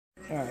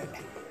Alright.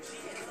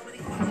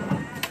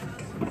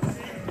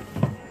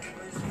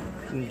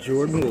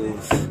 Jordan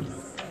Wolves. I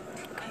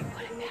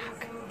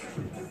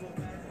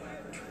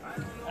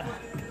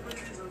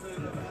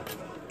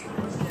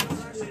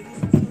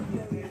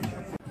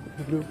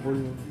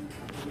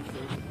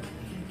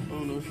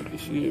don't know if you can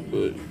see it,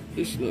 but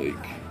it's like,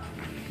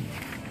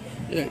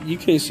 yeah, you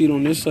can't see it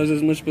on this size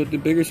as much, but the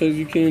bigger size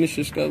you can, it's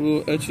just got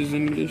little etches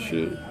in this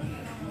shit.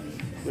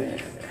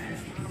 Man.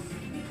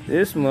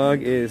 This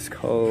mug is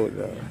cold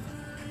though.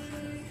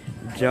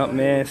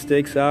 Jumpman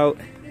sticks out.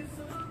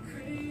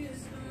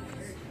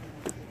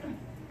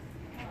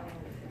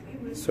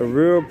 It's a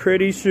real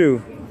pretty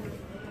shoe.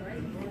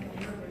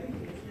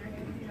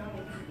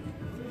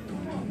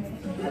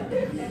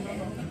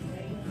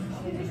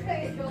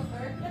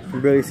 You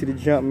can barely see the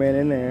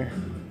Jumpman in there.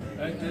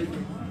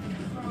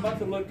 I'm about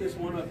to look this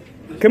one up.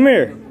 Come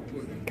here.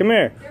 Come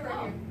here.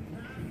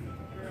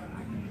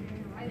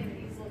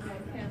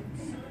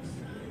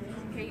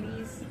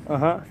 Katie's.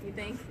 Uh-huh. You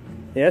think?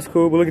 Yeah, that's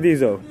cool, but look at these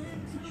though.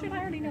 Should I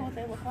already know what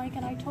they look like,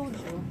 and I told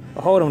you.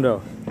 Hold them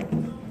though.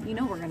 You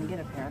know we're gonna get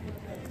a pair.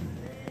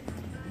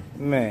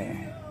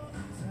 Man,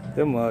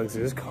 the mugs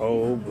is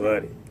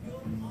cold-blooded.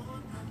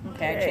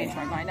 Okay, I changed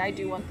my mind. I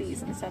do want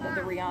these instead of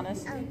the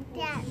Rihanna's.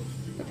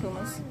 The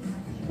Pumas.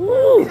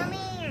 Woo! Come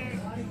here.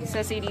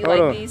 Sissy, do you Hold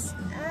like on. these? No.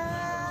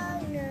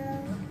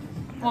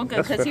 Well, good,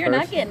 That's because for you're her.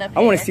 not getting a pair.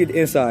 I want to see the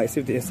inside. See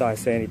if the inside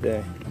say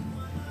anything.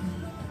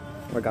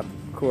 I got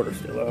the quarter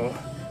still on.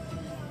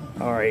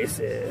 All right, it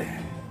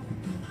said.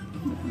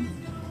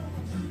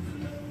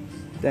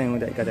 Dang,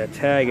 that got that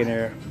tag in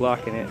there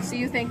blocking it. So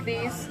you think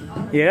these?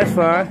 Yeah, that's I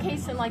know fine.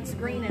 Kason likes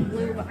green and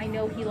blue, but I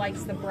know he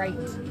likes the bright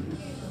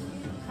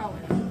color.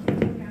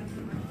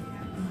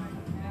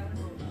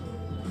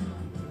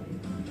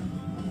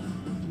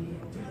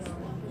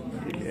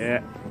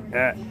 Yeah.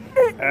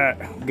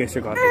 Guess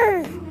you're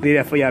gonna leave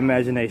that for your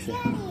imagination.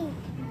 Daddy,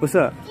 What's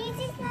up? these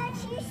is not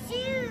your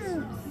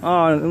shoes.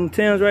 Oh, them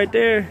Tims right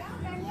there. Yeah.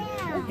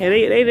 Yeah,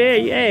 they there.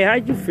 Hey,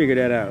 how'd you figure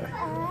that out?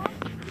 I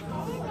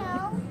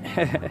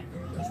don't know.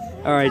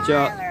 All right,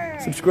 y'all.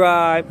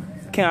 Subscribe,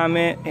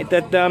 comment, hit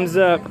that thumbs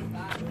up.